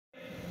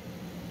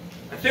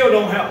and still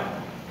don't help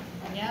them.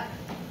 Yep.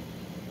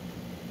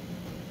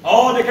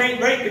 Oh, they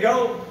can't wait to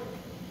go.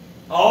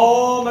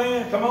 Oh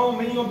man, come on,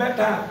 man, you're going to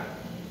baptize them.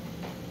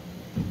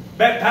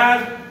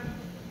 Baptize them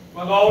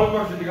with all the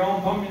mercy to go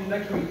on from you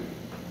next week.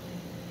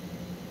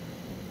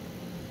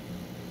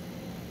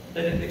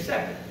 They didn't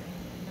accept it.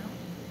 No.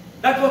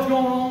 That's what's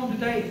going on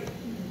today.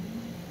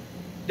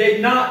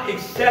 They're not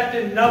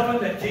accepting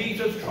nothing that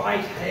Jesus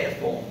Christ has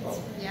for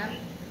them. Yep.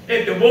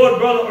 If the would,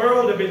 Brother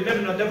Earl, they'd be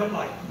living a different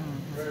life.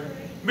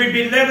 We'd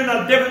be living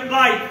a different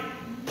life.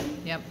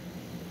 Yep.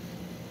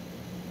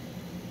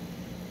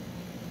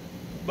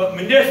 But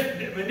when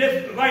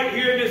this right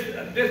here,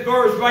 this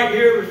verse right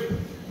here was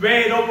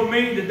read over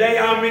me the day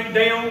I went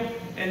down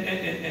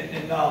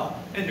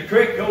and the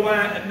creek go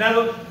out at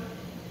Nether,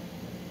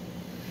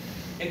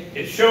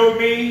 it showed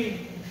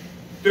me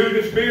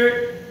through the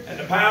Spirit and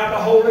the power of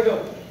the Holy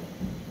Ghost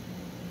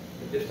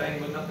that this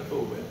thing was not to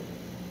fool with.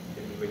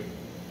 It was real.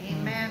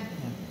 Amen.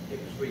 It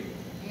was real.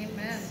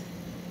 Amen.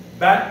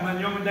 Back in my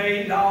younger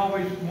days, I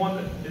always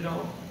wondered,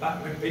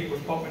 back when people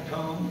spoke in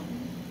tongues.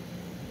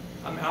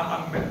 I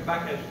remember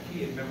back as a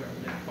kid, remember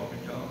when they spoke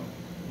in tongues,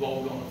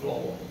 rolled on the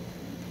floor,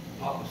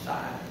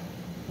 prophesied,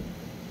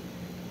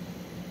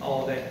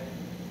 all that.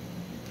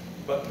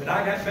 But when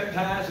I got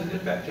baptized in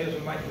this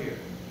baptism right here,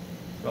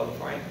 Brother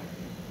Frank,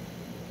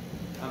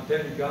 I'm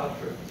telling you God's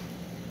truth.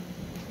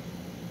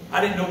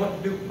 I didn't know what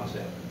to do with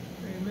myself.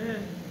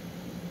 Amen.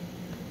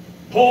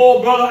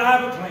 Poor Brother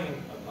Iverclean,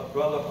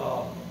 Brother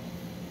Al,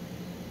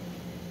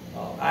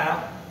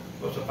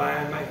 was a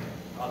fine man.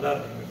 I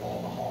loved him with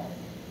all my heart.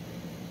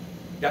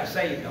 Got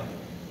saved on him.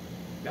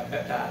 Got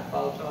baptized,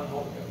 Father, Son,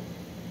 Holy Ghost.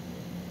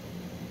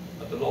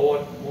 But the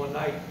Lord, one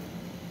night,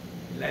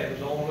 he led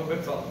us on a little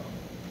bit further.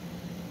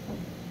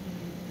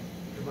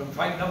 It wasn't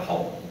quite enough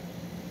hope.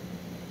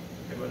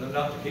 It wasn't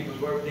enough to keep us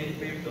where we needed to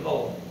be with the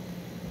Lord.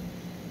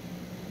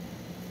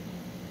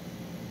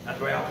 That's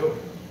the way I took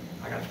it.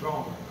 I got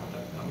stronger.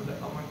 I'm going to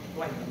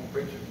explain. I'm going to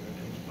preach it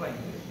and explain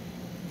this.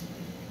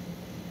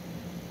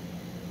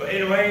 But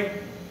anyway,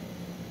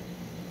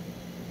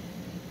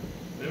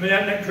 when we went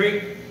out in that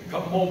creek, a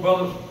couple more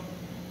brothers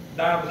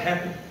died was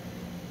happy.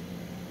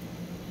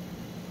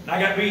 And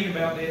I got reading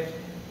about this.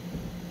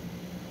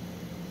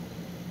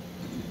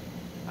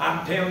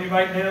 I'm telling you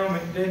right now,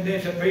 then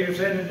said Peter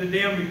said unto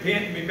them,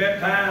 repent and be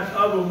baptized,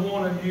 every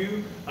one of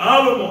you,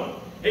 every one.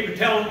 He was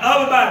telling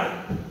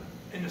everybody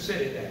in the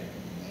city there.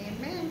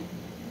 Amen.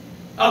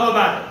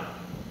 Everybody.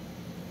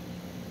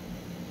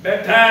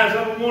 Baptize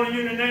every one of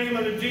you in the name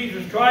of the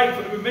Jesus Christ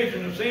for the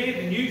remission of sins,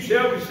 and you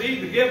shall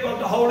receive the gift of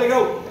the Holy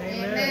Ghost.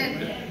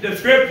 Amen. The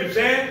scripture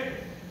said,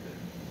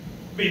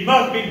 we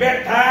must be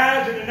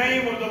baptized in the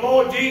name of the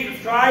Lord Jesus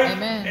Christ.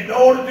 Amen. In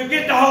order to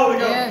get the Holy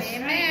Ghost. Yes.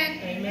 Amen.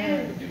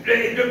 Amen.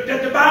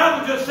 The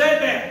Bible just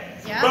said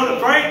that, Yeah. Brother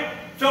Frank.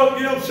 So,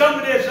 some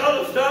of this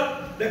other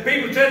stuff that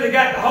people said they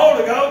got the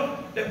Holy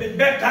Ghost, they've been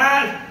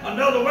baptized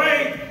another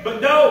way.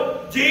 But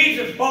no,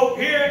 Jesus spoke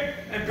here,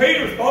 and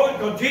Peter spoke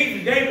because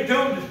Jesus gave it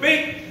to him to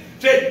speak.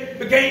 Said,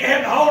 we can't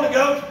have the Holy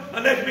Ghost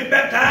unless we be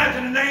baptized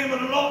in the name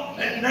of the Lord,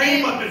 in the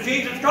name of the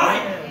Jesus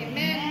Christ.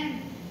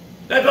 Amen.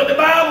 That's what the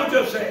Bible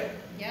just said.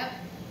 Yep.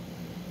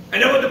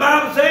 And that's what the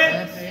Bible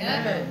said?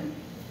 Yes. Yep.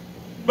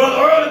 But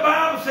the early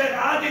Bible said,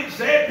 I didn't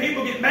say it.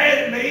 People get mad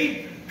at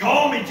me,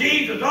 call me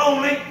Jesus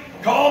only,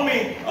 call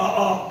me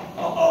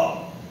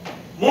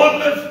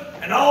worthless,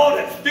 and all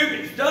that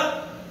stupid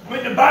stuff.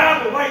 When the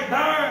Bible right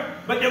there,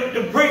 but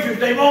the preachers,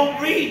 they won't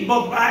read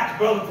book of Acts,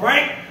 Brother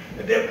Frank.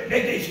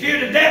 They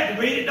scared to death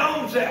to read it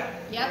themselves.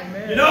 Yep.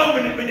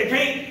 Amen. When they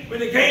can't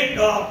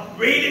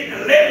read it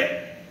and live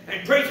it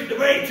and preach it the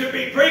way it should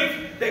be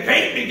preached, they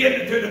can't be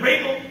giving it to the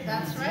people.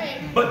 That's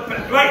right. But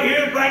right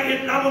here,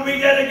 and I'm going to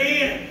read that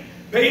again.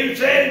 Peter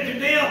said to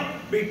them,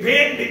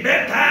 repent and be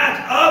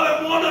baptized,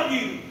 every one of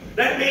you.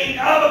 That means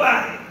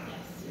everybody.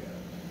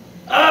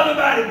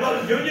 Everybody,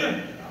 Brother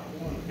Junior.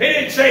 He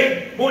didn't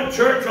say one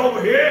church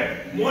over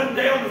here, one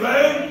down the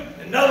road,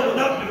 another one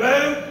up the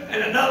road,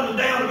 and another one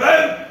down the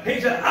road.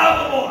 He said,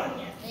 everyone.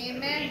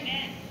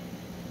 Amen.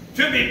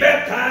 To be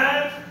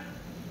baptized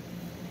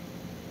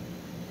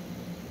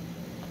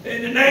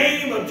in the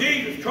name of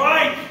Jesus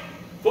Christ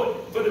for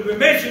the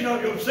remission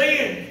of your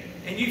sins,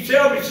 and you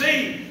shall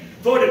receive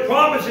for the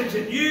promises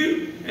in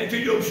you and to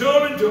your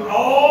children, to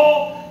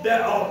all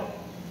that are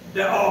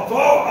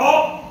far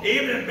off,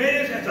 even as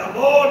many as our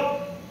Lord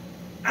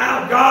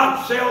our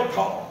God shall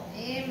call.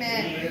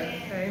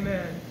 Amen.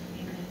 Amen.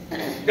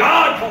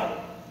 God called.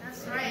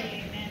 That's right.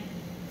 Amen.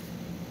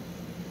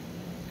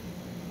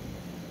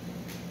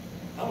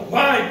 I don't know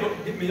why he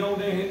put me on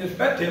there in this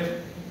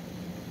baptism.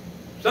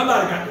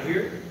 Somebody got to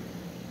hear it.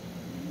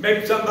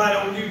 Maybe somebody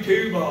on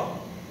YouTube or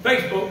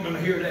Facebook is going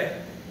to hear that.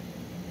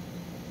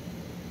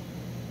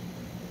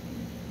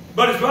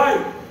 But it's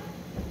right.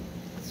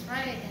 That's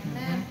right.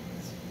 Amen.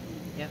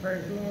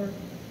 Praise the Lord.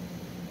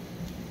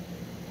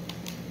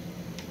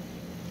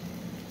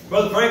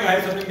 Brother Frank, I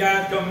had some of them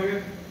guys come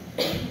here.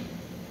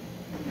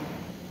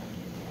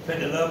 Said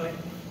they love me.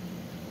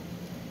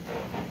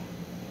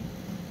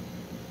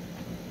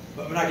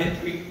 But when I get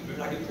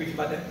to preach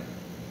about that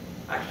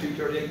Acts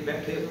 2:38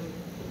 baptism,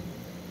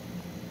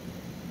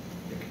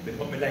 they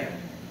put me down.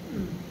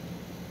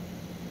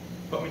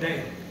 Put me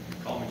down.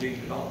 Call me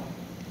Jesus on.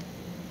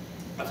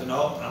 I said,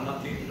 no, I'm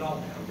not Jesus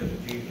on. I'm just a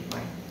Jesus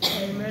man.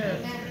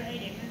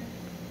 Amen.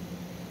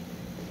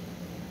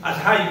 I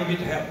said, how are you going to get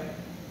to heaven?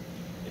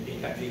 And you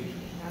have Jesus.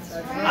 That's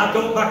I right.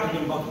 go back to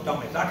them bunch of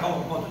dummies. I call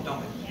them a bunch of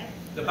dummies. Yep.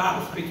 The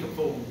Bible speaks of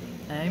fools.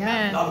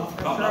 Amen. Not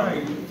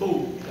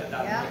fools.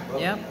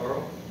 Yep.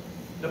 Earl.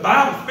 The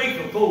Bible speaks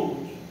of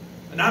fools.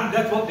 And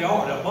that's what they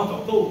are. They're a bunch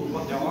of fools is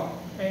what they are.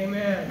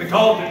 Amen.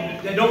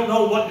 Because they don't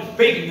know what they're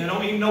speaking. They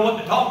don't even know what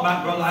to talk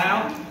about, Brother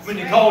Al. When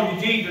they call you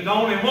Jesus, the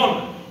only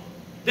oneness.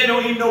 They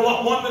don't even know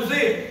what oneness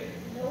is.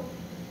 Nope.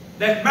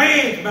 That's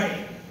man's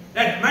made.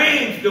 That's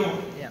man's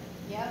doing. Yep.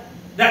 Yep.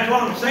 That's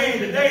what I'm saying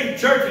today.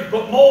 Churches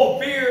put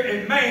more fear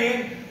in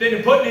man than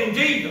they're putting in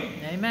Jesus.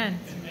 Amen.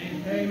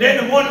 Amen.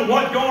 Then they wonder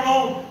what's going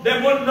on.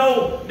 They wouldn't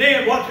know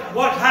then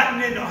what's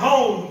happening in the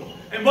homes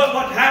and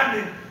what's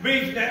happening.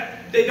 Means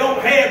that they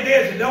don't have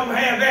this and don't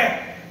have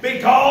that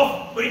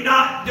because we're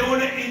not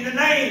doing it in the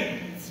name.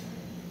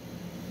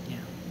 Yeah.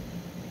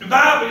 The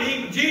Bible,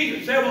 even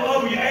Jesus said, well,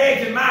 over your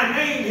ask in my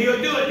name,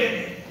 he'll do it,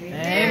 didn't he?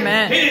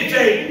 Amen. He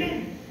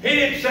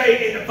didn't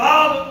say in the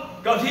Father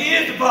because he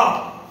is the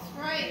Father.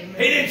 That's right.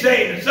 He didn't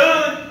say in the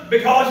Son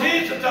because he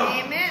is the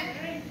Son.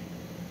 Amen.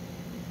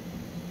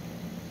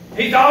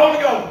 He's the Holy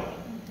Ghost.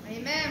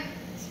 Amen.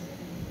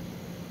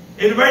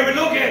 In the way we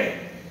look at it.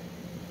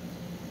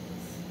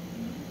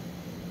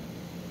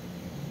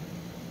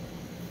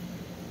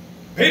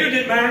 Peter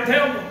didn't mind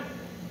telling them.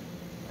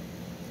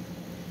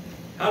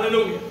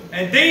 Hallelujah.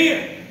 And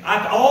then,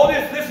 after all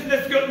this, listen to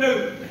this good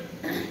news.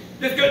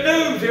 This good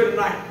news here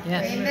tonight.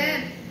 Yes.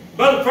 Amen.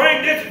 Brother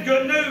Frank, this is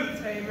good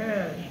news.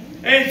 Amen.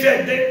 And he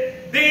said,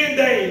 that then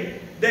they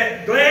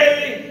that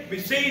gladly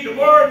received the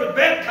word was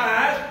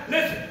baptized.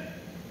 Listen,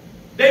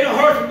 they done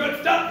heard some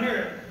good stuff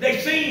here. They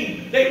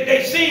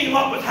seen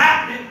what was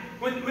happening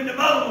when the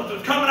Muslims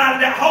was coming out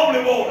of that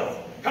holy water.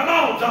 Come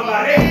on,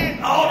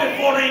 somebody. All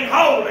this water ain't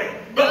holy.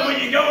 But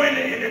when you go in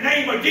the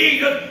name of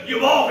Jesus,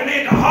 you're walking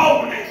into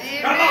holiness.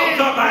 Come on,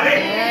 somebody.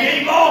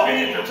 You ain't walking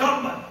into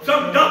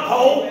some dump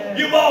hole.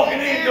 You're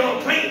walking into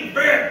a clean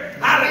spirit.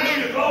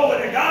 Hallelujah,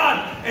 glory to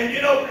God. And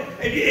you know,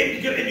 if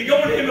you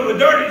go into a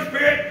dirty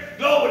spirit,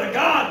 glory to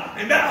God,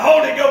 and that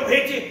Holy Ghost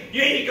hit you,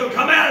 you ain't going to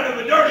come out of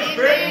a dirty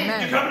spirit.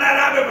 Amen. You're coming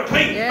out of a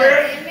clean Yes.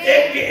 spirit. Amen.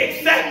 If you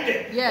accept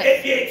it. Yes.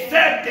 If you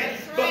accept it.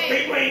 That's But right.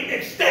 people ain't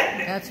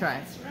accepting it. That's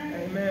right.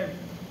 Amen.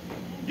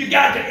 You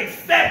got to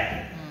accept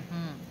it.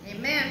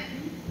 Amen.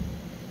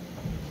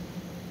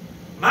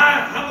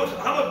 How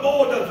much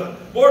more does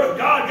the Word of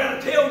God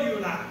got to tell you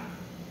and I?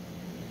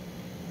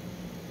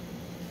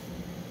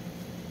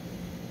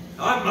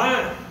 Not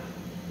mine.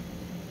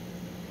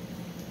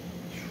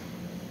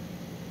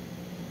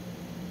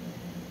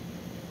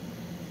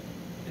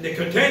 And they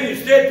continue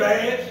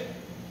steadfast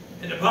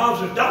in the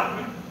apostles'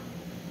 doctrine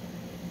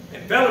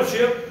and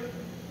fellowship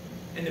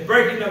and the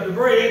breaking of the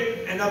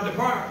bread and of the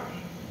prayers.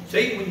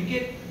 See, when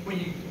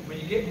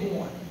you get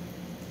more,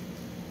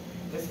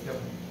 listen to me.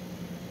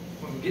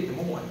 When we get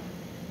the more,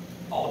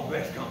 all the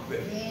rest comes with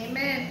it.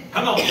 Amen.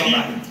 Come on,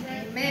 somebody.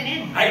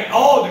 Amen. Hey,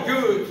 all the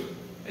goods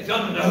is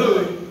under the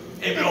hood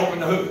if we open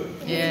the hood.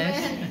 Yes.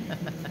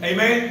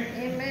 Amen?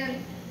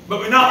 Amen. But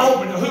we're not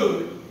opening the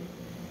hood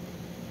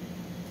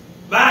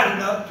wide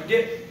enough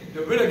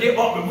to really get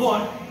what we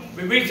want.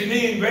 We're reaching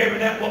in,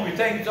 grabbing at what we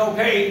think is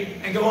okay,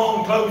 and go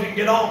on, close it, and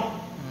get on.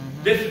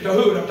 This is the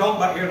hood I'm talking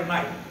about here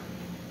tonight.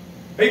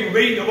 People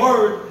read the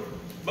Word,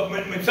 but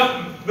when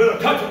something will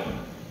touch them,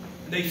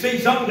 they see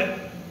something that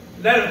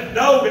let us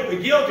know that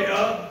we're guilty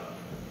of,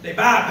 they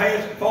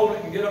bypass it, fold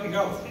it, and get up and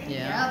go.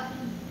 Yeah. Yep.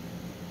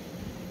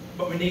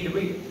 But we need to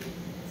read it.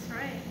 That's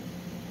right.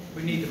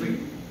 We need to read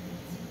it.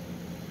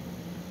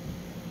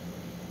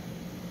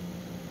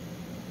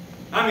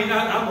 I mean,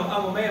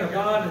 I'm a man of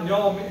God, and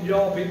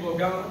y'all people of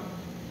God.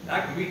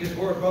 I can read this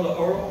word, Brother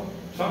Earl,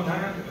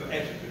 sometimes,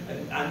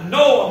 and I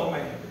know I'm a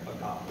man of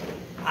God.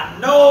 I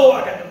know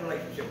I got a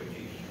relationship with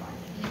Jesus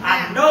Christ.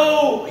 I Amen.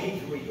 know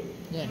He's real.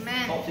 Yes.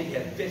 Amen. Because He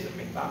has visited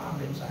me by my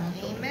bedside.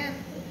 Amen.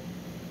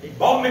 He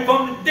brought me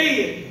from the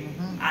dead.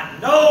 I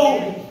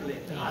know He's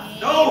living. I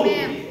know He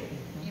Amen. is.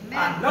 Amen.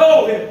 I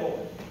know His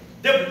voice.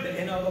 Different than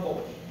any other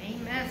voice.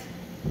 Amen.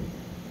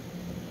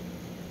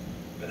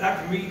 But I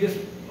can read this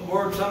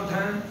word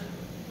sometimes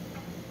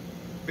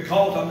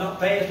because I'm not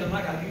fasting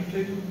like I used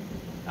to.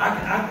 I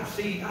can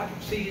see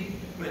it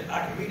when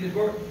I can read this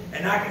word,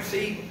 and I can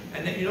see,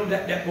 and then you know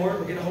that word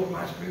will get a hold of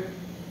my spirit.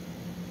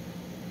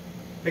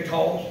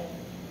 Because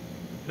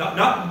not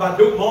by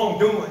my own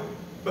doing,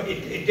 but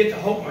it gets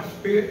a hold of my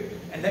spirit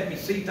and let me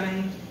see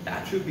things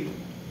that I should be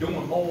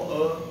doing more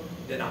of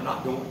than I'm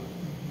not doing.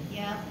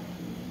 Yep.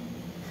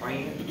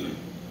 Praying,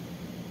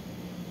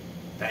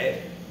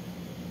 fasting,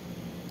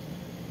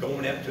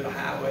 going up to the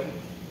highway.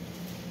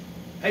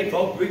 Hey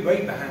folks, we're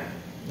way behind.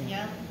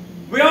 Yep.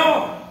 We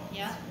are.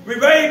 Yep.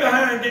 We're way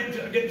behind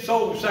getting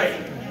souls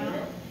saved.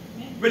 Yep.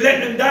 We're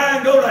letting them die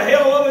and go to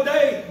hell every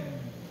day.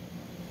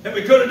 that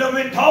we could have done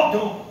and talked to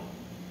them.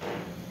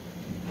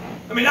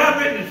 I mean,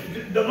 I've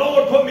witnessed, the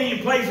Lord put me in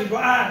places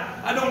where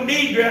I don't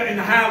need to go out in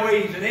the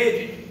highways and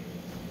edges,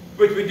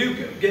 which we do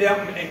get out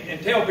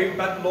and tell people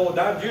about the Lord.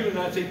 Julie and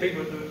I see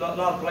people in a lot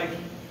of places.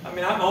 I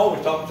mean, I'm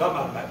always talking to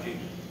somebody about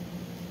Jesus.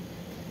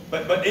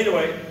 But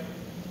anyway,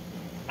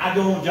 I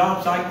go on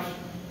job sites.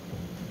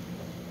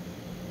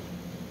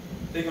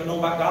 They're going to know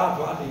about God,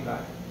 so I leave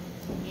about it.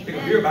 They're going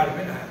to hear about Him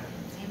anyhow.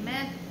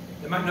 Amen.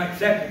 They might not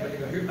accept it, but they're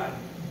going to hear about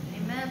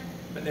it. Amen.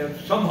 But then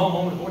some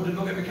homeowners would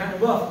look at me kind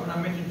of rough when I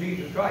mention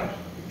Jesus Christ.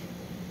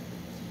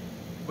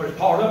 But it's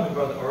part of me,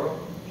 Brother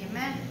Earl.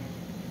 Amen.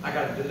 I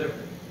got to deliver.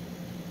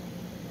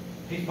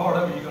 He's part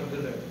of it, you're going to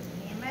deliver.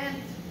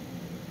 Amen.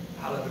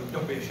 Hallelujah.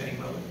 Don't be ashamed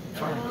of it.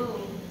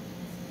 Oh.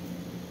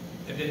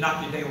 If they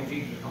knock you down,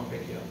 Jesus is going to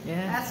pick you up.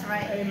 Yeah. That's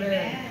right.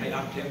 Amen. Hey,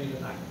 I'm telling you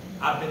tonight,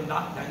 I've been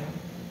knocked down.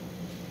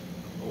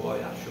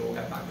 Boy, I sure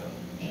got back up.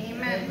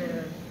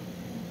 Amen.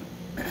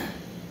 Amen.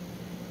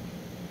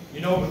 You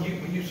know,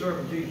 when you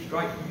serve Jesus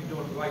Christ, you're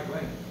doing it the right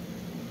way.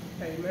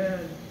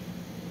 Amen.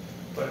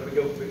 But if we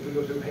go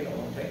through hell,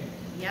 I'm telling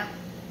you. Yep.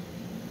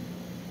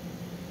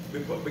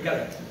 We got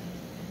it.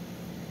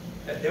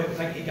 That devil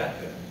think he got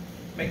to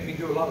make me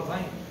do a lot of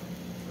things.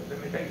 But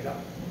let me tell you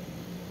something.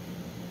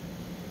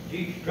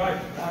 Jesus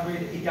Christ, when I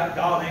read it, he got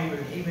God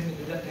angry even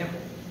into that temple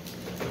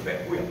with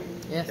that whip.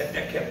 Yes.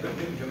 That kept good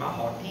news in my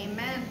heart.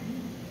 Amen.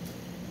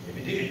 If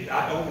he did,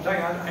 I don't think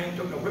I ain't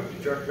took no whip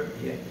to church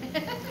with me yet.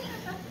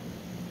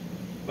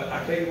 But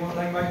I tell you one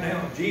thing right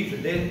now, if Jesus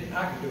did it,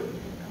 I can do it.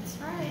 That's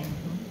right.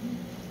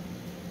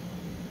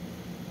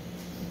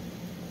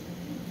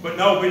 But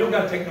no, we don't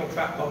got to take no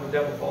crap on the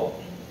devil,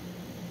 folks.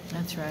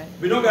 That's right.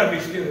 We don't got to be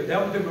scared of the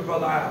devil. Do my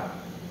brother Al.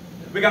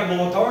 We got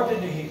more authority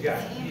than he's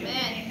got.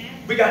 Amen.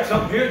 We got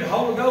something here, the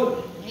Holy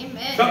Ghost.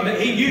 Amen. Something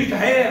that he used to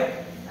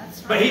have. That's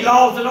right. But he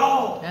lost it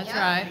all. That's Yep.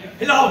 right.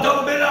 He lost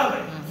every bit of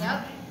it.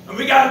 Yep. And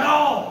we got it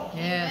all.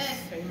 Yes.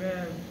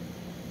 Amen.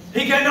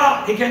 He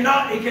cannot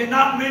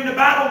win the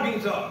battle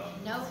against us.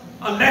 Nope.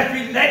 Unless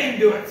we let him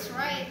do it. That's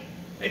right.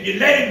 If you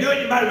let him do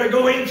it, you might as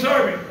well go in and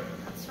serve him.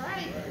 That's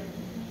right.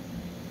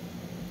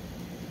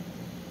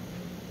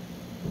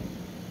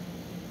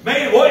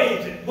 Man, what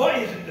is it? What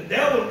is it? The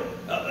devil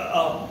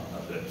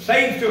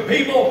says to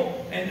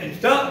people and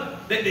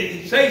stuff that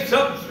they say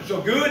something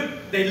so good,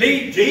 they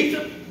leave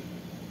Jesus.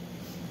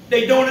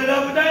 They doing it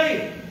every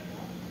day.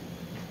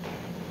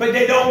 But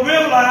they don't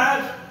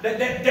realize that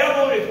that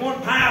devil is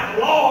one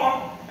powerful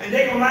Lord, and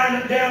they're going to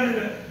line him down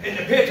in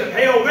the pits of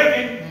hell with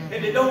him,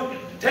 and they don't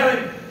tell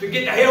him to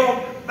get to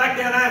hell back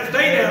down there and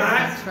stay there.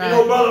 That's right. You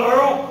know, Brother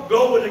Earl,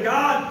 glory to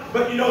God,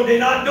 but you know, they're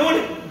not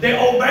doing it. They're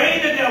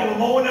obeying the devil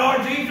more than they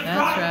are Jesus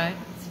That's Christ.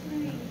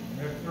 right.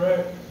 That's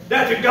right.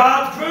 That's a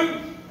God's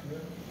truth.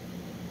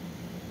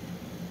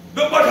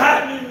 Look what's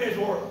happening in this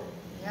world.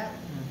 Yep.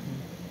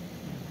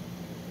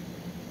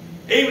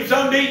 Even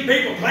some of these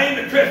people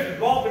claiming Christians,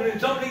 walking in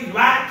some of these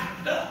rights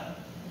and stuff.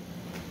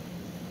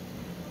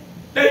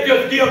 They're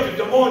just guilty.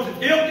 The ones that's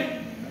guilty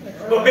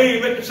for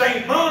being with the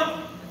same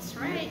month. That's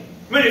right.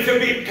 When it should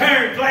be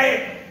carrying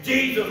flag,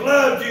 Jesus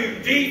loves you,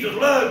 Jesus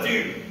loves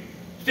you.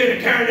 Instead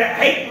of carrying that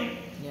hate one.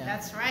 Yeah.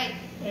 That's right.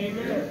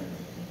 Amen.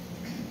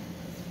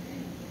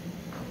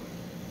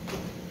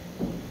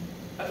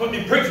 That's what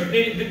the preachers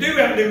needed to do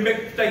out there in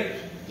big states.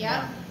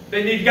 Yep.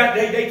 They need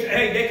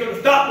they could have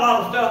stopped a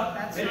lot of stuff.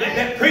 That's And right.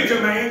 that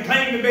preacher man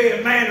claimed to be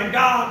a man of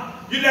God.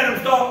 You let him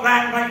start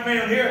lying right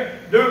around here.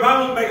 Dude,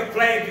 I won't make a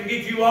flag to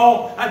get you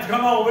all. I said,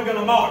 come on, we're going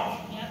to march.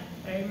 Yep.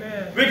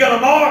 Amen. We're going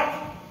to march.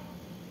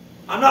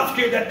 I'm not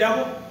scared of that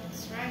devil.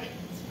 That's right.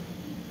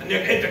 And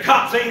if the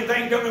cops say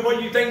anything to me,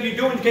 what you think you're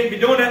doing, you can't be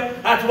doing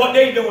that. That's what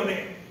they're doing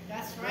there.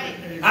 That's right.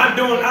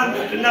 I'm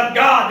lifting up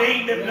God. They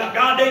ain't lifting up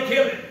God, they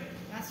killing.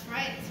 That's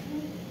right.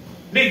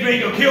 These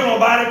ain't going to kill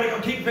nobody. We're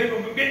going to keep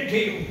people from getting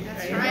killed.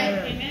 That's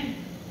Amen. right. Amen.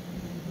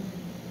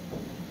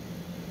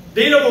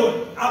 Do you know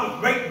what? I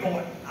was waiting for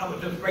it. I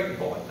was just waiting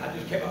for it. I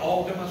just kept it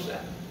all to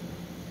myself.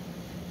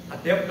 I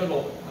dealt with the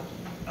Lord.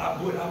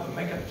 I would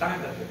make a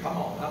time that I said, come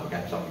on, I would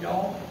got some of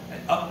y'all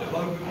and up the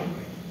road with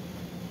me.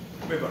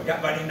 We would have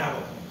got right in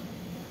there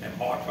and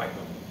marched right with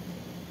them.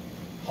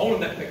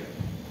 Holding that big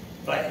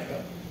flag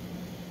up.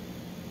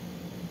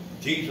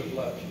 Jesus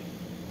loves you.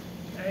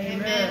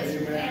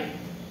 Amen. Amen.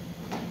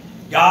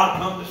 God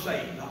come to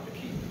save, not to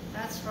keep.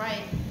 That's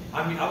right.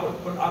 I mean, I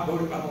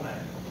voted right on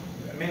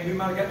that. Man, we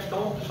might have got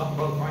stoned or something,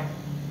 Brother Frank.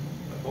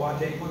 But boy, I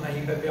tell you one thing,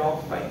 he better be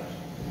off the face.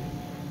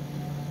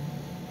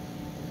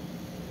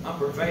 I'm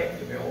pretty fast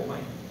to be an old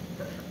man.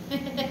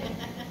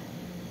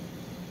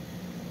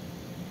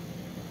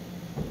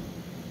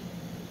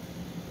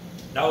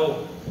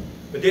 No,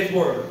 but this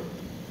word.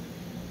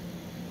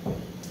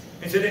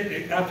 And so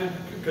then, after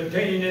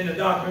continuing in the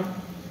doctrine,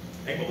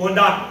 ain't but one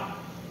doctrine.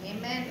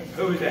 Amen.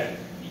 Who is that?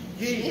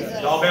 Jesus.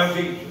 It's all about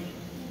Jesus.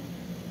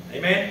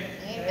 Amen?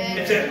 Amen.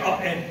 It said,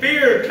 and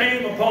fear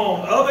came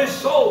upon of his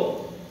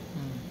soul.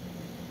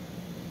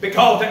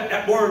 Because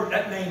that word,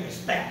 that name is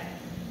stout.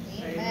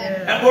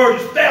 Amen. That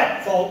word is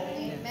stout, folks.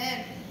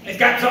 Amen. It's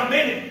got something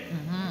in it.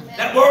 Mm-hmm.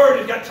 That word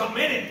has got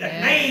something in it. That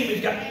Yeah. name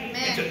He's got,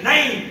 it's a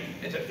name.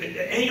 It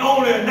ain't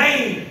only a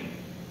name.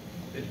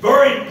 It's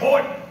very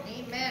important.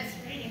 Amen.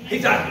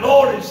 He's our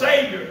Lord and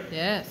Savior.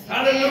 Yes.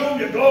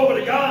 Hallelujah.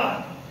 Glory to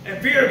God.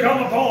 And fear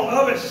come upon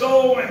of his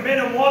soul, and men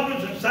and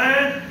wonders and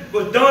signs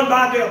was done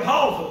by the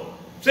apostles.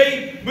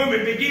 See, when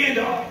we begin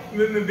to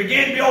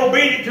be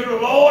obedient to the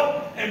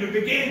Lord, and we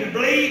begin to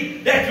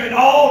believe, that's when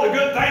all the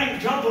good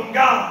things come from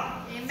God.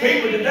 Amen.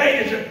 People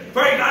today, they say,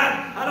 "Praise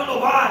God, I don't know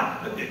why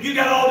you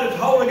got all this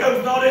Holy Ghost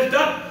and all this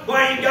stuff.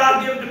 Why ain't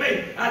God give it to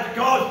me?" That's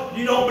because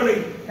you don't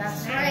believe.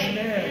 That's right.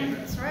 Amen.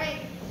 That's right.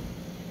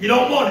 You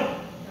don't want it.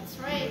 That's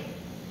right.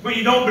 When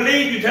you don't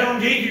believe, you tell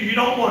them Jesus you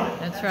don't want it.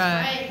 That's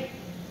right.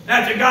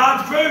 That's the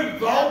God's truth,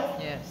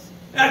 folks. Yes.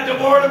 That's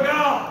the Word of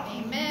God.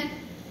 Amen.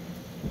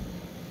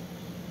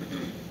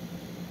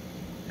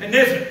 And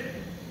listen,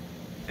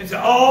 it's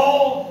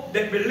all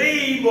that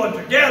believe were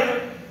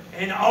together,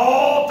 and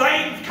all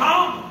things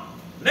common.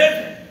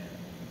 Listen,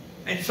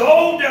 and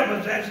sold their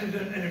possessions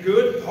in a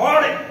good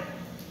party,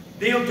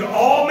 them to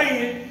all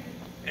men,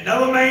 and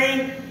other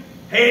man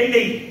had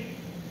need.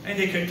 And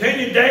they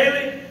continued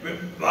daily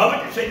with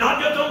love. Say,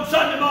 not just on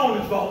Sunday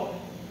mornings, folks,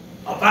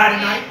 or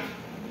Friday night.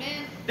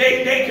 Amen.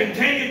 They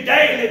continued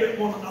daily with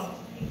one another.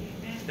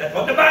 That's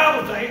what the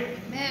Bible says.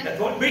 Amen. That's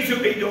what we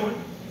should be doing.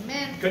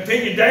 Amen.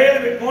 Continue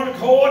daily with one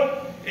accord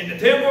in the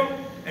temple,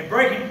 and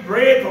breaking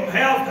bread from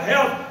house to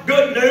house.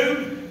 Good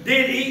news,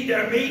 did eat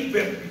their meat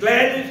with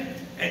gladness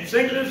and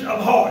singleness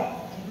of heart.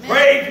 Amen.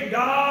 Praising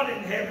God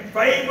and having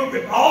favor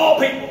with all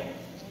people.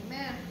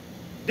 Amen.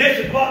 This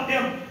is what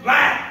them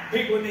black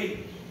people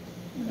need.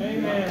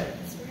 Amen.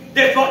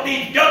 This is what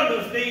these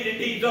governors need in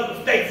these other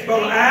states,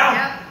 Brother Al.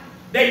 Yep.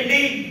 They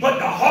need to put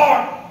the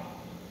heart,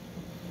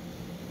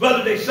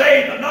 whether they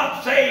saved or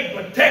not saved,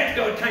 protect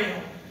their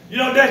town. You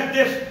know, that's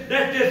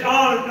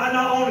dishonor,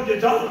 not only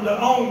dishonoring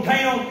their own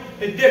town,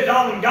 it's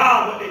dishonoring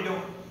God what they're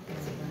doing.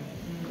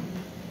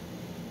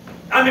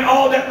 I mean,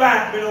 all that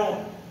right went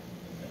on.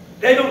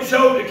 They don't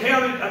show the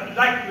county,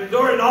 like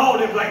Missouri and all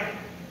them, like,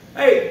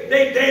 hey,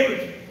 they was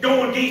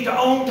going against their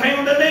own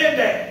town to live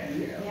there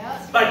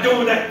Yep. by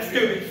doing that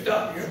stupid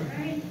stuff.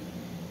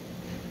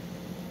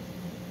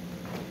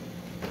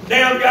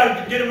 Now we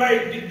got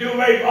to do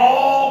away with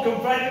all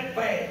Confederate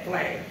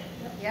flags.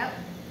 Yep.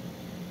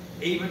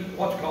 Even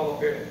what's called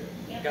up here.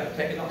 Got to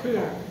take it off the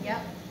car.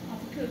 Yep.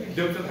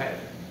 Dukes of Hazzard.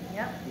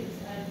 Yep.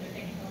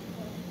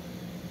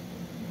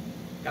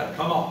 Got to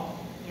come off.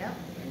 Yep.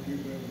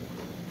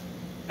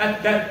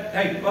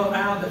 Hey, Brother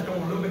Al, that's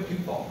going a little bit too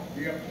far.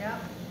 Yep.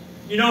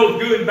 You know it's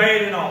good,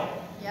 bad, and all.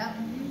 Yep.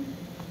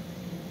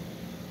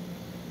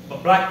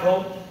 But black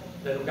folks,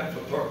 they don't got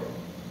so terrible.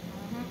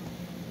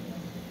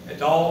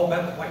 It's all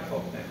about the white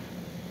folks now.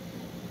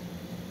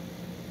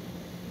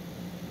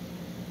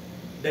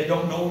 They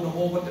don't know no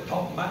more what they're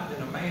talking about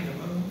than a man in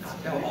the moon. I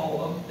tell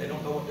all of them, they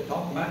don't know what they're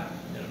talking about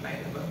than a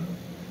man in the moon.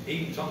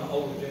 Even some of the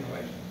older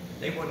generation.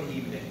 They wasn't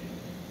even in it.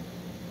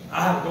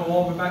 I have to go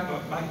all the way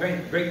back. My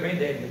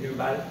great-granddad knew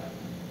about it.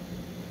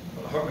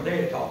 But I heard my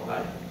dad talk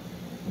about it.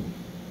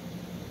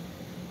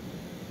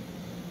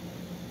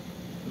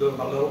 Little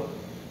by little.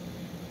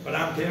 But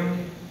I'm telling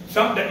you,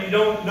 something that you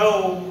don't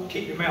know,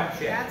 keep your mouth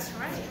shut. That's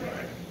right.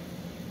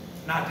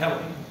 Not tell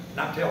them.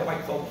 Not tell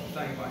white folks the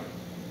same way.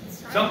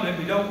 That's right.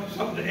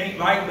 Something that ain't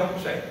right, don't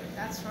say it.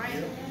 That's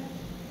right.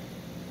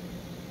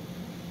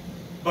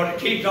 But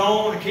it keeps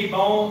on and keep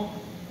on.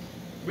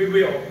 We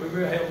will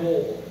have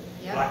war,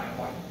 Yep. black and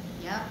white.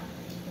 Yep.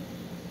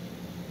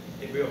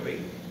 It will be.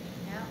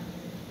 Yep.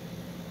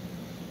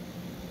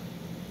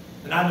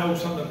 And I know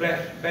some of the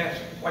best black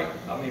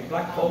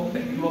folks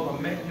that you ever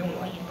met in your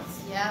life.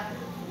 Yep.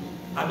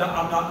 I'm not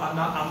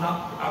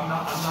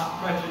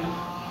pressing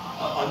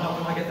or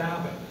nothing like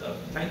that, but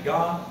thank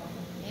God.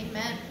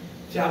 Amen.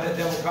 See how that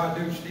devil tried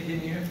to do sneak in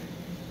here?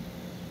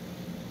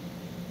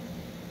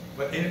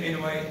 But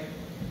anyway,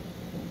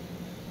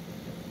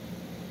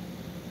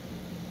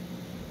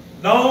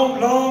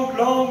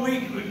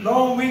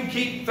 long we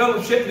keep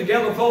fellowship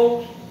together,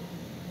 folks,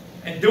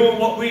 and doing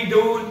what we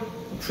doing,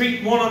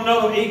 treat one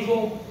another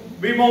equal,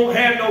 we won't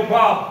have no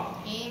problem.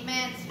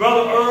 Amen.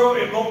 Brother Earl,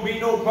 it won't be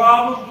no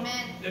problem.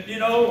 Amen. You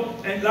know,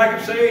 and like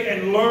I say,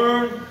 and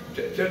learn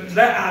to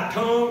let our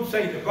tongue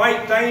say the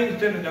right things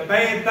instead of the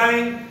bad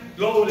thing.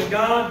 Glory to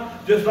God.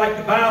 Just like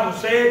the Bible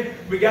said,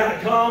 we got to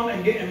come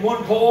and get in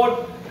one chord,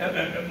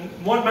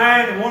 one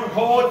mind and one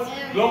accord.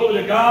 Amen. Glory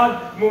to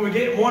God. When we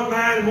get in one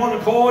mind and one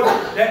accord,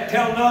 that's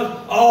telling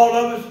us, all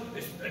of us,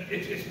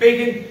 is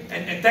speaking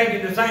and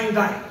thinking the same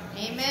thing.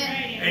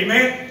 Amen.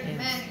 Amen?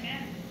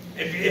 Amen.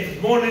 If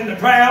it's one in the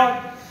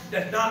crowd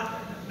that's not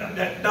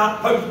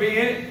supposed to be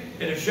in it,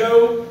 it'll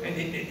show, and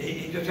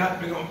he just has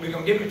to, we're going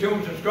to give it to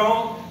him so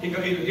strong, he's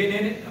going to either get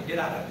in it or get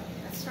out of it.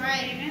 That's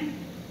right. Amen.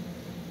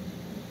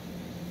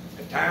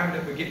 It's time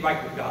that we get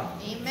right with God.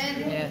 Amen.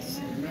 Yes.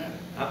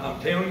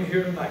 I'm telling you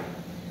here tonight.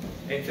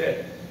 It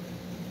said,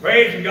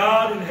 praising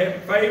God and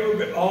having favor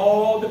with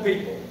all the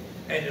people.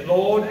 And the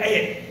Lord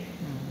added.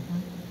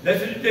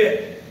 Listen to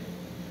this.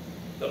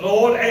 The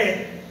Lord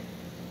added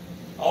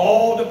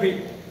all the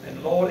people. And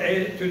the Lord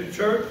added to the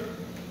church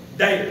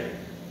daily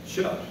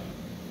should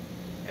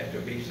have to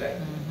be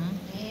saved.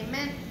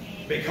 Amen.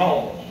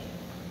 Because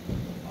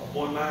of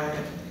one mind,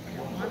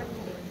 one One Lord.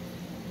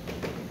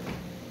 accord.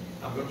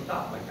 I'm going to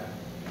stop like that.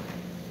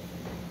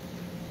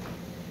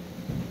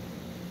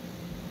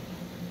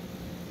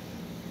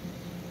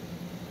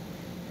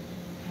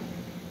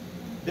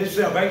 This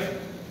salvation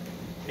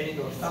ain't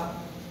going to stop.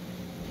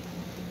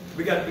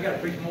 We got to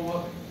preach more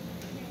of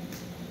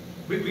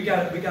it. We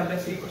got to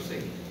let people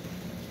see.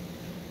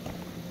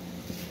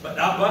 But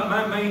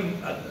my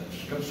main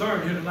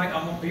concern here tonight,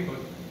 I want people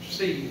to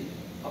see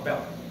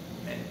about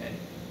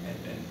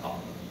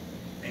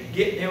and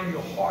get down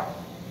your heart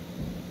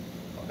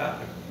about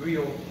the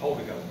real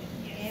Holy Ghost.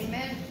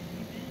 Amen.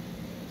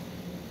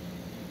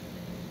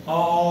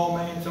 Oh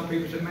man, some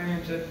people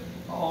said,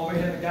 oh, we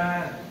had a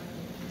guy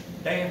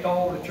danced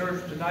all over the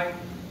church tonight,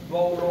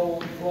 rolled all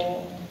over the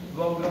floor,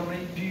 rolled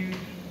underneath the pews.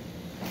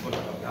 Was it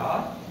of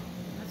God?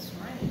 That's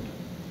right.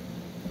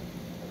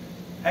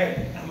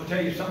 Hey, I'm going to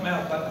tell you something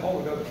else about the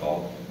Holy Ghost,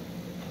 folks.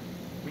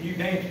 When you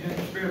dance in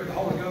the Spirit of the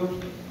Holy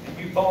Ghost and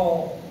you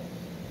fall,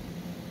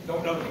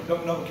 don't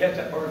never catch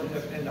that person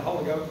in the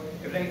Holy Ghost.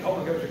 If it ain't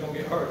Holy Ghost, you're going to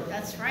get hurt.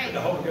 That's But right.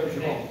 the Holy Ghost,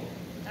 you won't.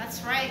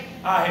 That's right.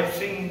 I have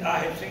seen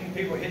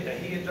people hit their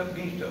heads up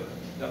against the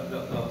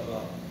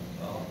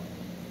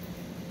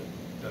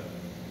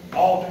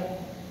altar,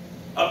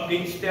 up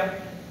against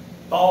step,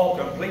 fall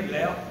completely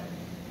out.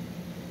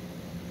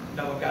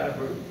 Never got a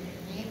bruise.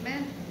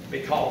 Amen.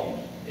 Because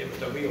it was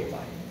the real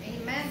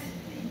thing. Amen.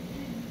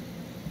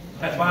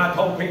 That's why I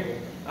told people,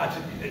 I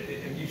said,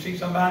 if you see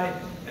somebody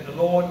and the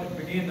Lord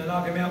begin to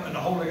knock him out in the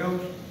Holy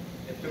Ghost,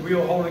 if the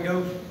real Holy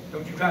Ghost,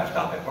 don't you try to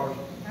stop that person.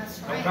 That's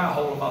Don't right. try to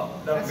hold them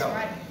up. Let That's them go.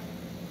 right.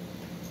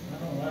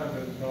 I don't have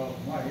it because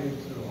my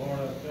head's so hard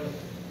I just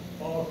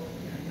fall.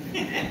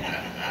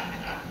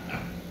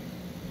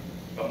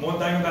 But one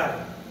thing about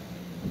it,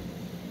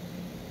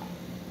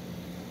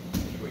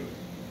 it's sweet.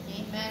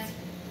 Amen.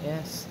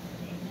 Yes.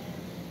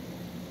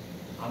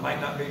 I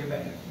might not be the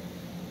best.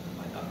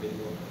 I might not be the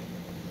Lord.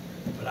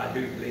 But I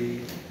do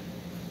believe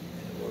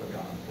in the Word of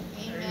God.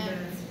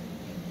 Amen.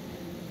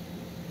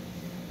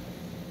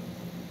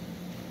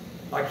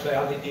 Like I say,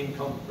 I didn't even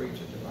come to preach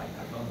it tonight.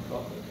 I come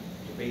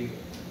to be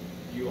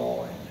with you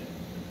all and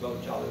Brother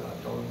Charlie.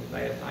 I told him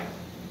last night.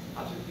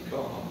 I said, if you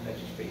come, I'm going to let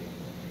you speak.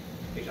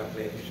 He said, I'm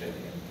glad you said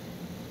that.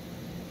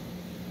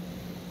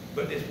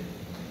 But it's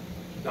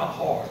not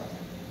hard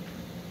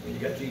when you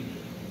got Jesus.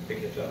 You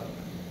pick it up.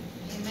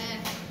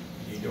 Amen.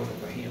 You're doing it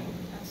for Him.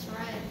 That's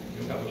right.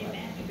 You don't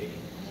have to speak it.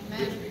 Amen.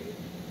 He'll speak it.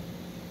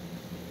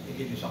 He'll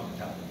give you something to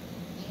tell you.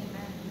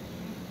 Amen.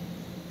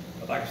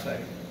 But like I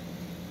say,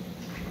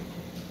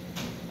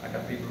 I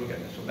got people look at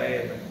me so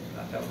bad, and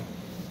I tell them,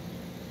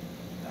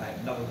 I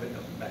have never been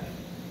nothing bad.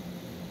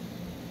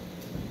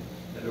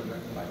 They look at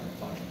me like I'm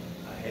funny.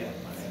 I have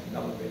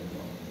never been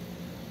wrong.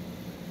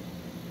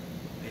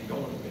 Ain't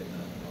going to be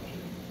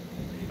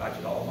nothing. He likes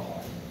it all in my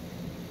heart.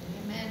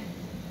 Amen.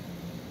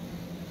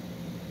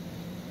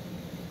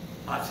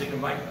 I've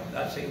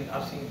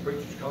seen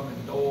preachers come in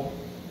the door,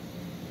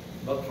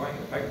 Brother Frank,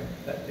 the paper,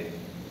 that big.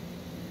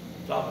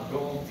 Flop the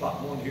door,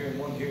 flop one here and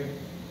one here.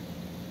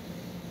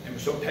 And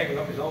was so taken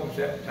up his own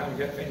self, the time he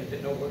got finished,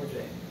 didn't know where it was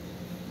at.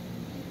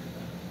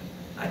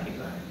 I ain't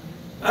lying.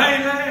 I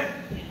ain't lying.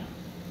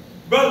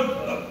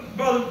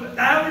 Brother,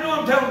 now you know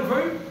I'm telling the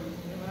truth.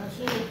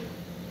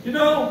 You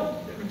know,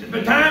 by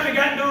the time he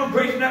got done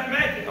preaching that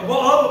message, of what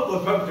other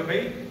was supposed to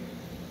be,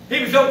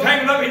 he was so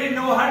tangled up he didn't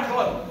know how to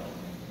close.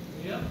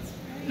 Yep.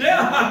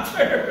 Yeah, I'm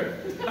sure.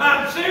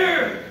 I'm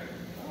sure.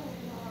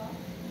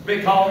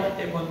 Because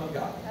it wasn't of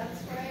God.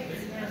 That's right.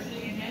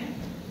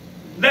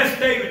 Let's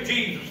stay with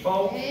Jesus,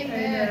 folks, and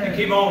Amen.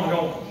 keep on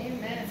going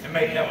Amen. and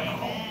make heaven a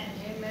home.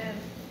 Amen.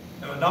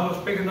 And when I'm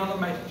speaking another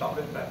message off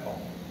this platform,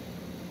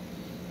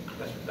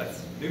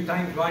 let's do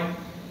things right,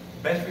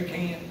 best we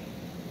can,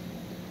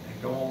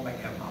 and go on and make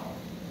heaven a home.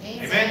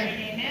 Amen.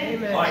 Amen?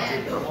 Amen. All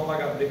right, come on, I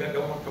got to leave that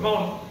going. Come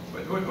on.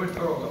 Where's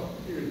Earl go?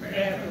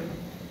 Yeah.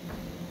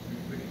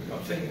 We're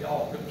going to sing it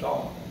all, good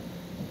song.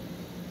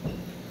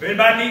 If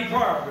anybody needs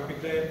prayer, we'll be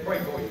glad to pray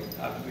for you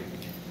after we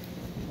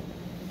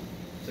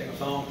sing a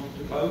song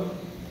to close.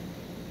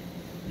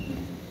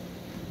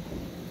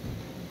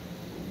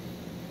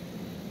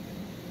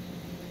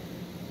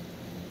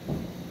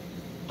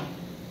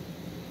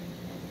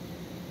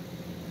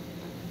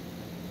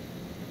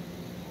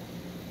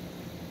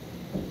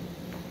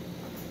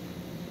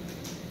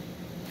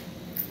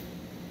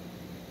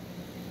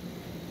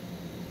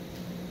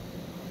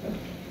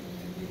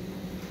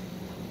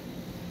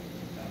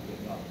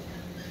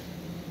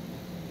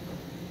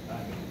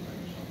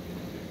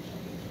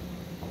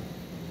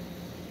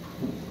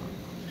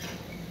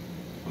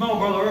 Come on,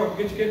 Brother Earl,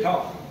 get your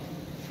guitar.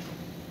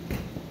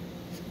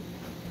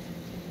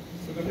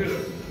 We're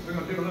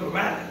going to do a little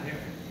rally here.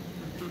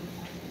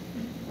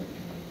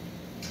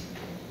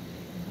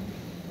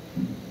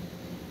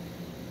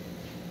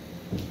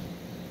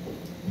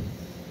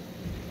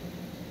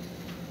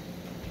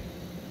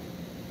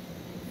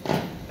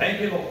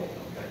 Thank you, Lord.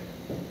 Okay.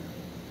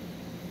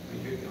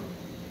 Thank you, God.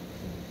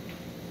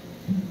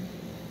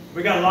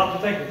 We got a lot to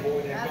thank Him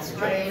for in that That's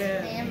country.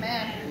 right.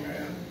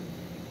 Amen.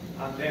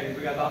 I'm telling you,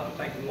 we got a lot to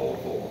thank the Lord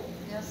for.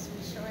 Yes,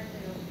 we sure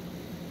do.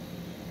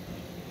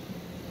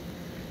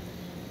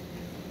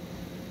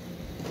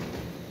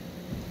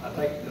 I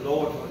thank the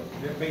Lord for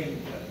them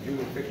being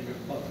Julie fixing her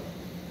mother.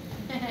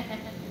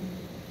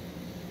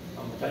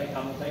 I'm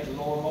gonna thank the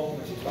Lord more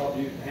when she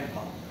started using the hand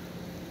pump.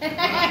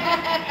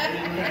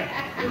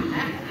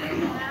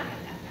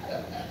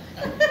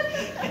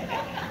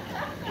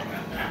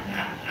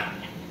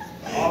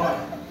 All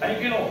right.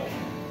 Thank you, Lord.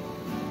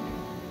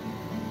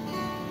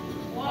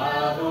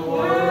 While the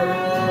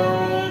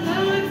world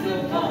looks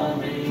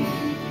upon me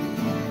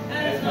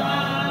as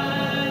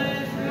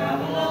I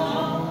travel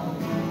on,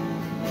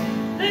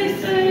 they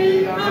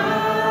say I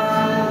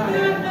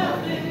have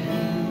nothing,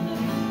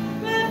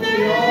 but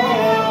they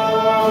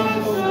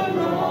are so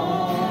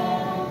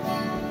wrong.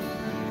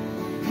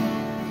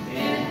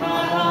 In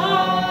my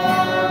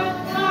heart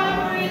I'm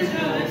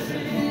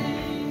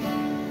rejoicing,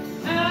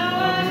 how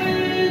I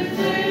wish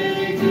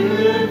they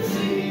could see.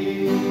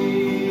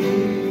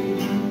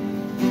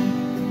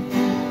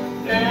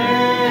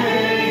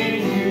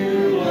 Thank you,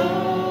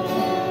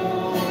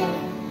 Lord,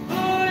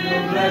 for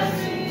your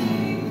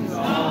blessings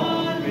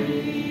on me.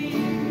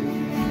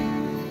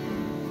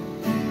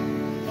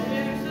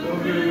 There's a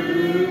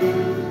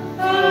roof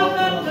up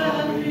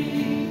above me.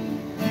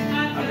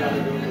 I've got a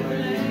good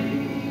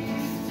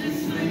place to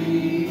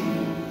sleep.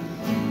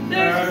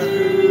 There's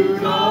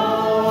food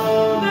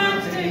on my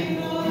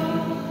table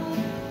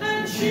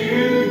and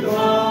shoes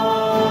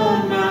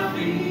on my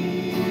feet.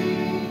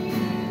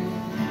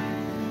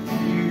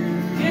 You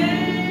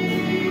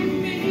gave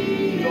me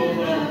your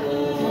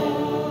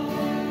love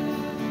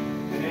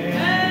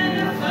and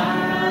a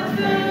fine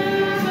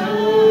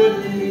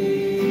family.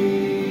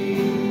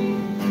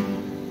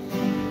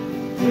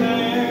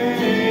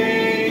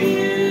 Thank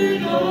you,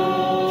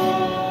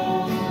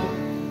 Lord,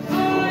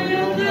 for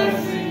your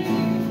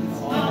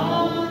blessings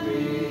on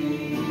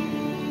me.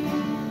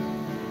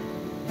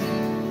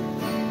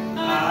 I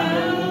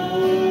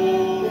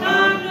know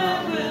I'm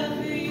not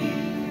wealthy,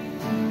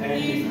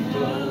 and even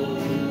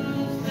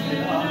those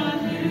that I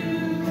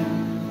knew,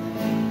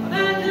 I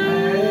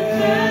don't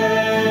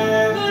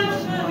have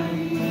much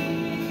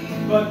money,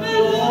 but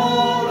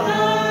Lord, I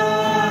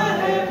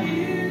have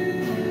you.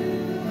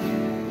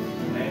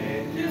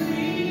 And to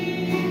me,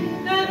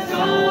 that's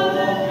all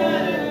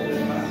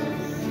that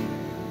matters.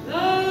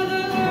 Though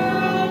the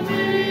world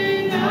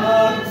may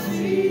not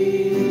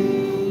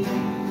see.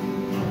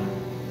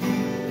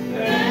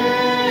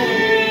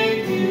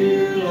 Thank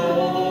you,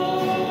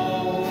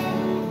 Lord,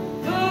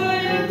 for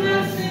your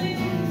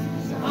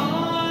blessings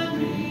on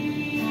me.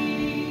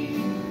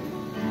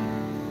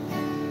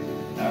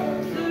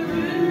 There's a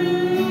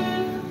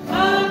roof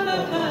up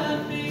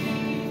above me.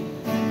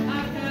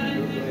 I've got a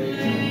good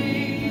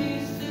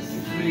place to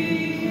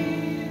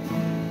sleep.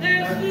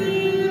 There's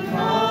food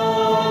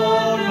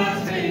on my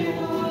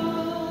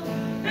table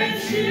and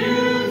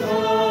shoes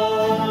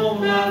on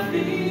my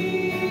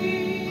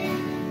feet.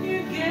 You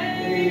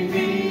gave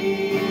me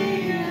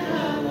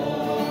your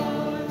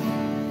Lord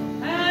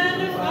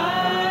and a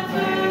fine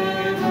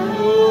family.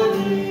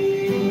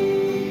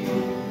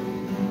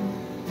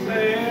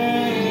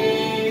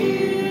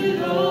 Thank you,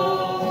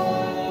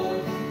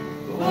 Lord,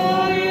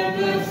 for your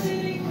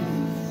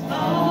blessings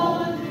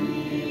on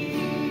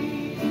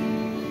me.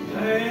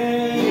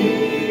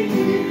 Thank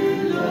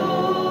you,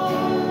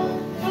 Lord,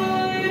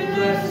 for your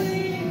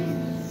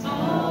blessings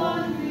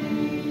on me.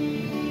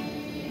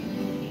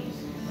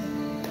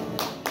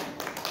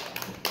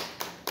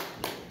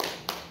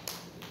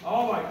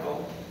 All right,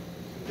 folks.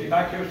 Be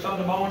back here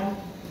Sunday morning,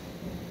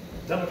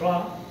 10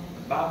 o'clock,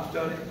 Bible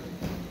study.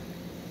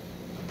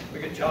 We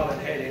get Charlie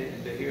and Hattie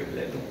to hear, but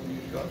they don't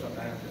use God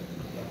sometimes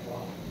at 10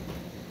 o'clock.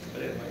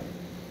 But anyway,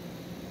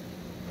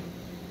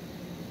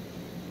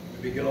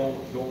 we get on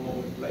going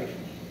over the places.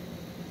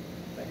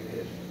 I think it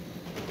is.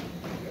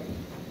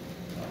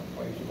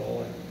 Praise the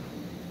Lord.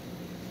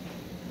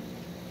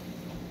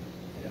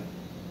 Yeah.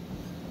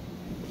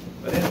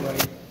 But anyway,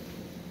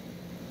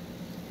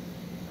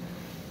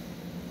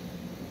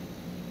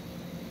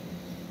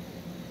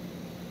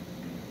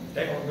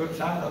 stay on the good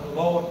side of the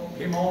Lord.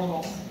 Keep on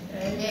along.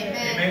 Amen.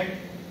 Amen.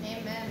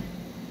 Amen.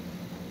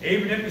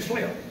 Even if you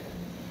slip,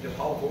 just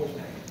haul for his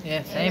name.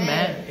 Yes. Amen.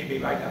 Amen. He'll be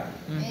right there.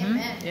 Mhm.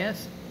 Amen.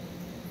 Yes.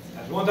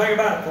 That's one thing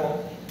about it,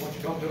 folks. Once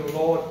you come to the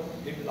Lord,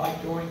 give your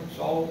life to Him,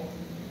 soul.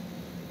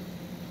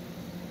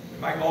 You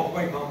might walk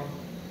away from Him,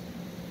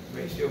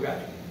 but He still got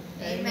you.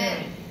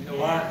 Amen. You know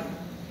why?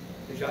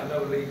 Because I'll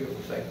never leave you or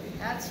forsake you.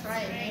 That's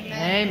right. Amen. What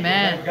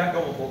Amen. we got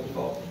going for us,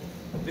 folks.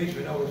 At least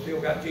we know we still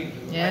got Jesus.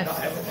 We Yes. might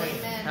not have a friend.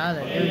 Amen. But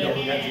we know Hallelujah.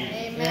 we got Jesus.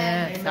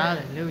 Amen. Yes.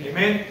 Hallelujah.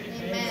 Amen?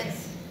 Amen.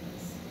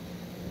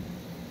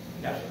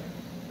 That's it.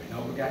 We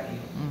know we got Him.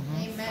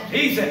 Mhm. Amen.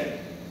 He said it.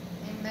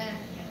 Amen.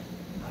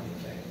 I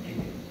didn't say it. He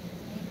did.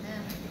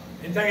 Amen.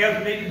 Anything else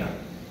we need to know?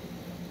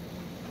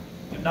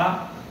 If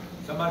not,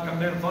 somebody come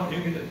down in front,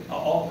 you get an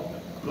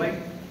offering plate.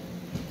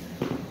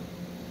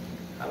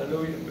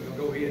 Hallelujah. We're going to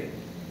go ahead.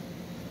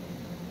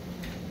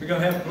 We're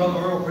going to have Brother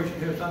Earl preaching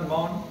here Sunday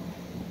morning.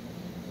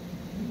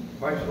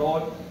 Praise the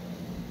Lord.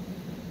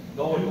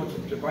 Lord wants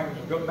to bring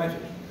some good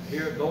message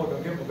here. Lord will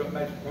give him a good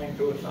message to bring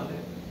to us Sunday.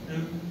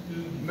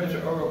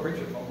 Mr. Earl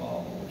preacher from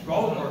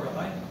Strasburg,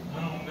 I think. I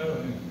don't know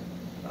him.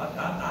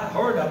 I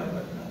heard of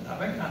him, but I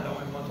think I know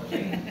him once I've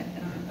seen him.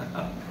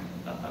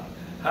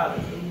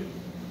 Hallelujah.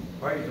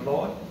 Praise the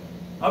Lord.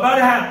 How about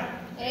it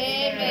happen?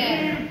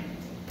 Amen.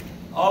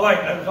 All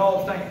right, let us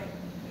all stand.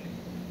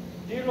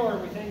 Dear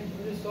Lord, we thank you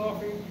for this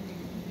offering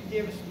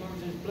you gave us, Lord.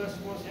 This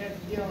blessed ones have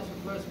to give, also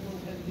blessed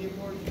ones have to give,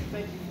 Lord. We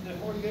thank you for the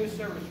Holy Ghost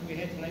service we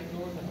had tonight,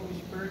 Lord, the Holy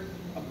Spirit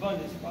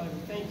abundance, Father.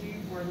 We thank you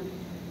for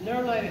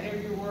never let to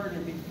hear your word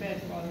and be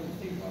fed, Father. We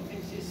thank you for all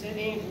things. You sent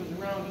angels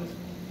around us.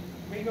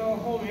 We go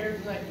home here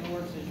tonight,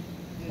 Lord.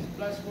 This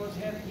blessed ones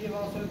have to give,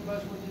 also the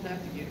blessed ones didn't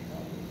have to give,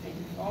 Father. We thank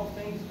you for all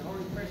things, the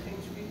Holy Precious name,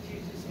 sweet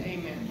Jesus.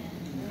 Amen.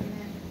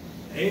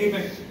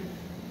 Amen.